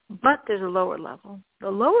But there's a lower level. The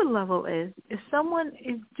lower level is if someone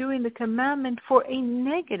is doing the commandment for a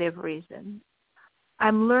negative reason.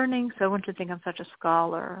 I'm learning so I want to think I'm such a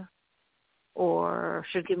scholar, or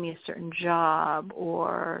should give me a certain job,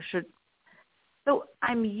 or should... So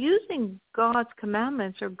I'm using God's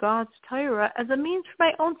commandments or God's Torah as a means for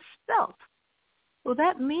my own self. Well,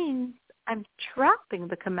 that means I'm trapping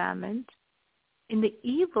the commandment in the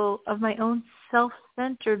evil of my own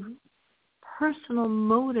self-centered personal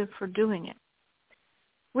motive for doing it.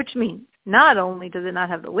 Which means not only does it not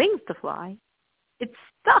have the wings to fly, it's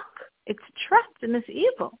stuck. It's trapped in this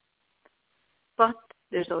evil. But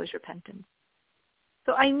there's always repentance.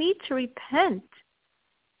 So I need to repent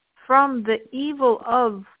from the evil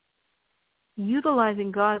of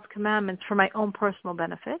utilizing God's commandments for my own personal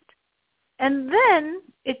benefit. And then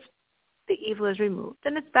the evil is removed.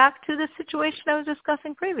 And it's back to the situation I was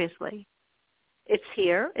discussing previously. It's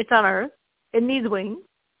here. It's on earth. It needs wings.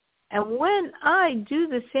 And when I do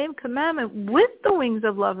the same commandment with the wings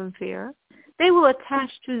of love and fear, they will attach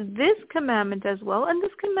to this commandment as well, and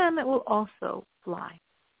this commandment will also fly.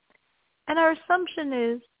 And our assumption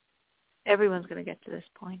is everyone's going to get to this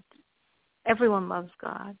point. Everyone loves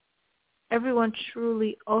God. Everyone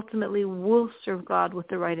truly, ultimately will serve God with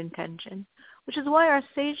the right intention, which is why our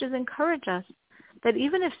sages encourage us that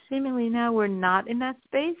even if seemingly now we're not in that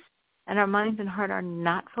space and our minds and heart are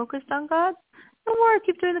not focused on God, don't worry,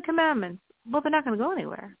 keep doing the commandments. Well, they're not going to go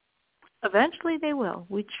anywhere. Eventually they will.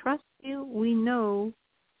 We trust you. We know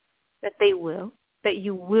that they will, that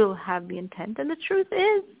you will have the intent. And the truth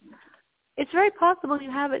is, it's very possible you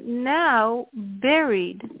have it now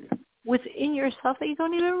buried within yourself that you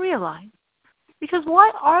don't even realize. Because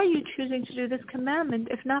why are you choosing to do this commandment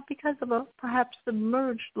if not because of a perhaps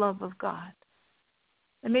submerged love of God?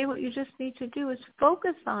 And maybe what you just need to do is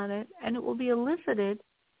focus on it, and it will be elicited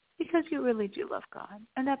because you really do love God.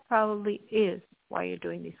 And that probably is why you're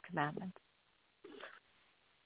doing these commandments.